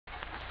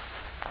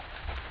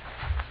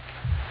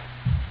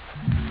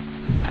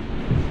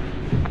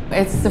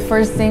It's the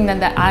first thing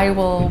that the eye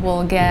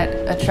will get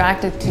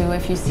attracted to.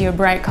 If you see a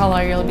bright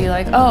color, you'll be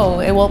like, oh,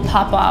 it will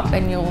pop up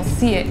and you'll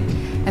see it.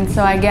 And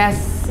so I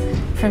guess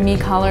for me,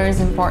 color is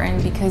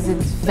important because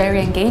it's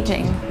very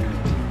engaging.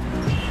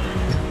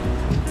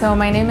 So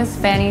my name is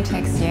Fanny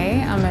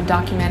Texier. I'm a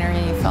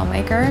documentary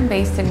filmmaker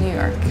based in New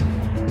York.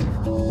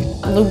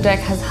 Loupedeck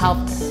has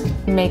helped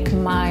make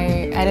my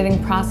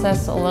editing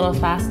process a little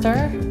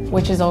faster,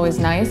 which is always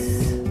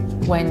nice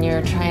when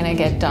you're trying to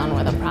get done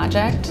with a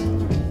project.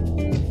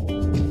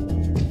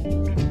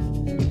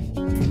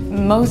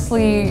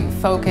 Mostly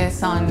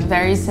focus on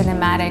very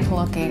cinematic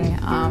looking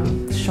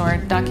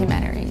short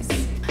documentaries.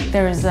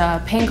 There's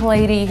a pink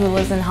lady who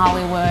lives in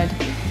Hollywood.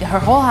 Her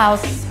whole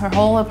house, her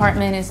whole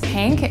apartment is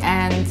pink,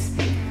 and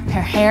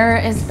her hair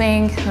is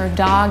pink, her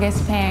dog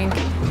is pink.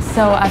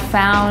 So I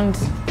found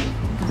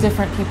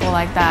different people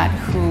like that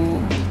who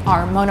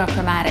are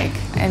monochromatic,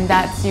 and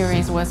that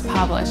series was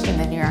published in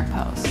the New York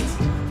Post.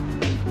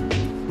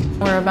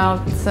 We're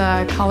about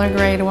to color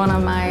grade one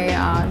of my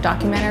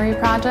documentary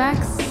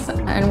projects,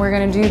 and we're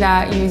going to do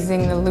that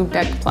using the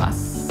Loupedeck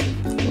Plus.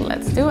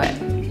 Let's do it.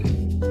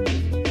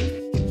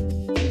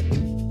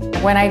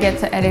 When I get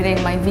to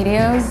editing my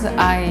videos,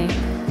 I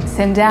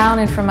sit down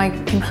in front of my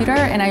computer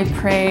and I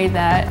pray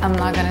that I'm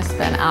not going to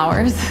spend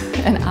hours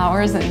and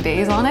hours and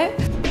days on it.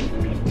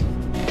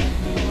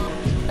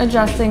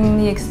 Adjusting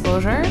the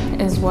exposure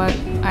is what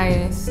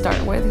I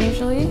start with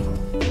usually.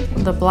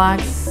 The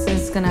blacks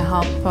is going to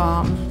help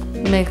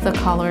make the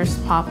colors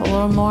pop a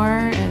little more,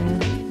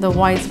 and the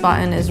whites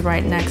button is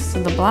right next to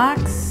the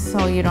blacks,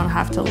 so you don't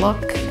have to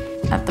look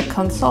at the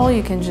console,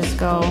 you can just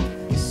go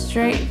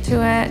straight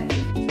to it.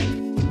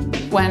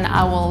 When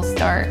I will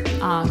start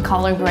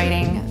color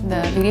grading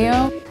the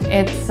video,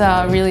 it's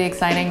really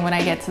exciting when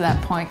I get to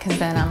that point, because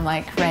then I'm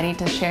like ready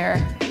to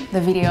share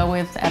the video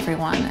with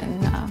everyone,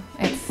 and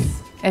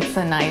it's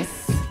a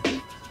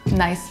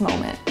nice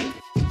moment.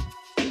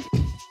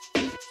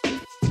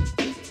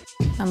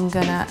 I'm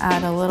gonna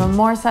add a little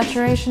more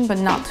saturation, but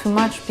not too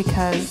much,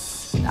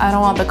 because I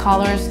don't want the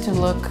colors to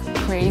look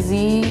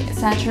crazy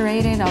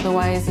saturated,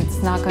 otherwise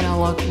it's not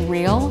gonna look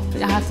real.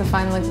 I have to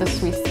find like the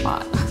sweet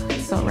spot.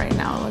 So right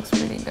now it looks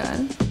pretty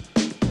good.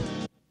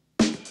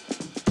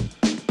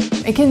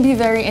 It can be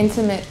very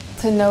intimate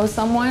to know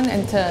someone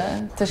and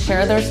to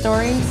share their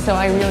story, so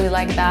I really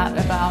like that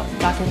about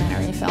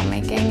documentary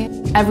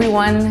filmmaking.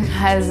 Everyone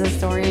has a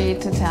story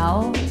to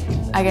tell.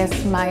 I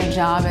guess my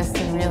job is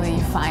to really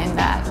find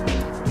that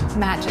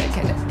magic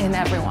in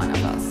every one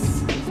of us.